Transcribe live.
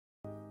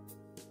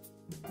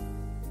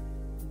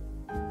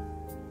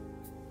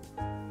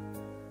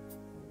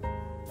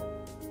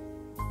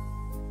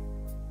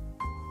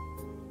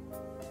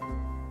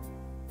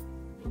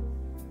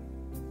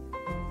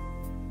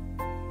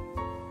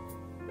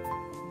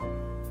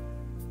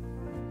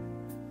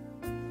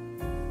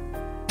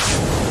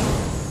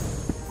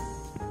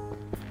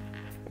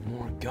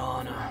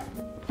Morgana.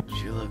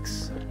 She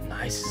looks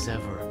nice as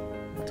ever.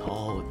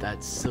 Tall with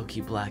that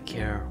silky black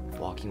hair,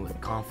 walking with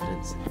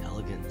confidence and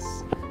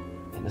elegance.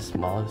 And the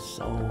smile is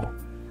so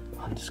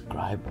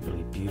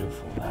undescribably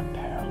beautiful that I'm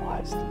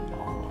paralyzed in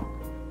awe.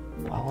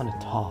 I want to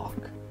talk,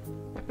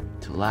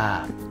 to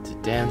laugh, to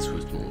dance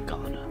with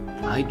Morgana.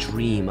 I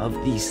dream of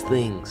these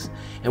things,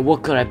 and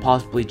what could I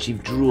possibly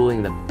achieve drooling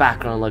in the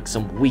background like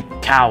some weak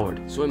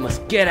coward? So I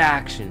must get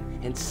action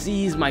and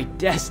seize my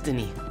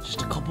destiny.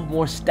 Just a couple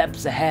more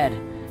steps ahead,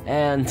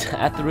 and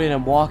at the rate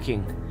I'm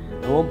walking,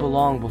 it won't be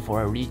long before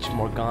I reach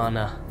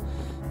Morgana.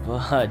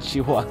 But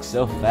she walks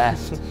so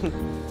fast.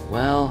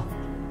 Well,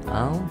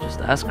 I'll just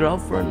ask her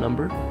out for a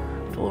number.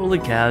 Totally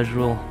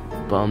casual,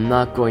 but I'm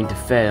not going to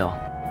fail.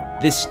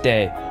 This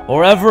day,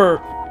 or ever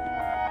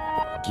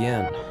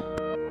again.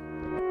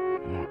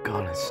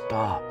 Morgana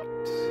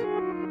stopped.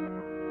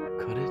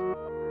 Could it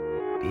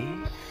be?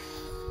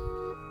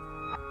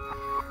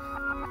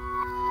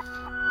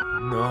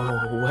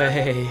 No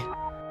way.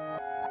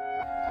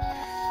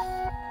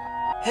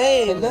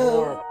 Hey,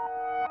 hello.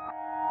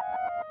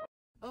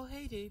 Oh,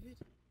 hey, David.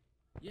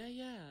 Yeah,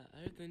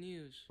 I heard the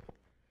news.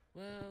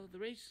 Well, the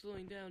race is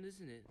slowing down,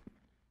 isn't it?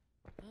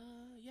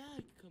 Yeah, I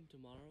could come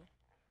tomorrow.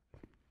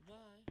 Bye.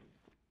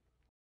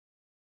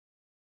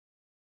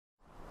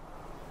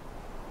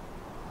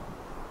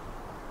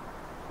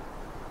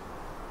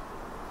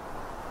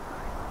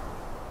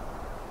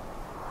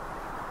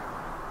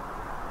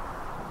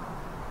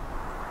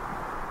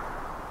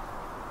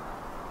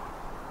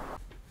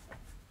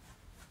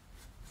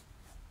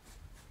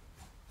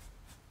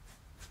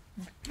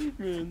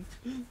 Man,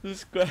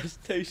 this grass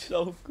tastes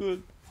so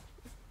good.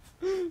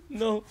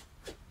 No,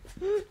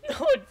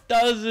 it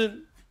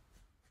doesn't.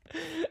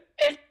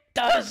 It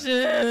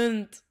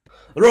doesn't.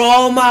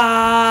 Roma!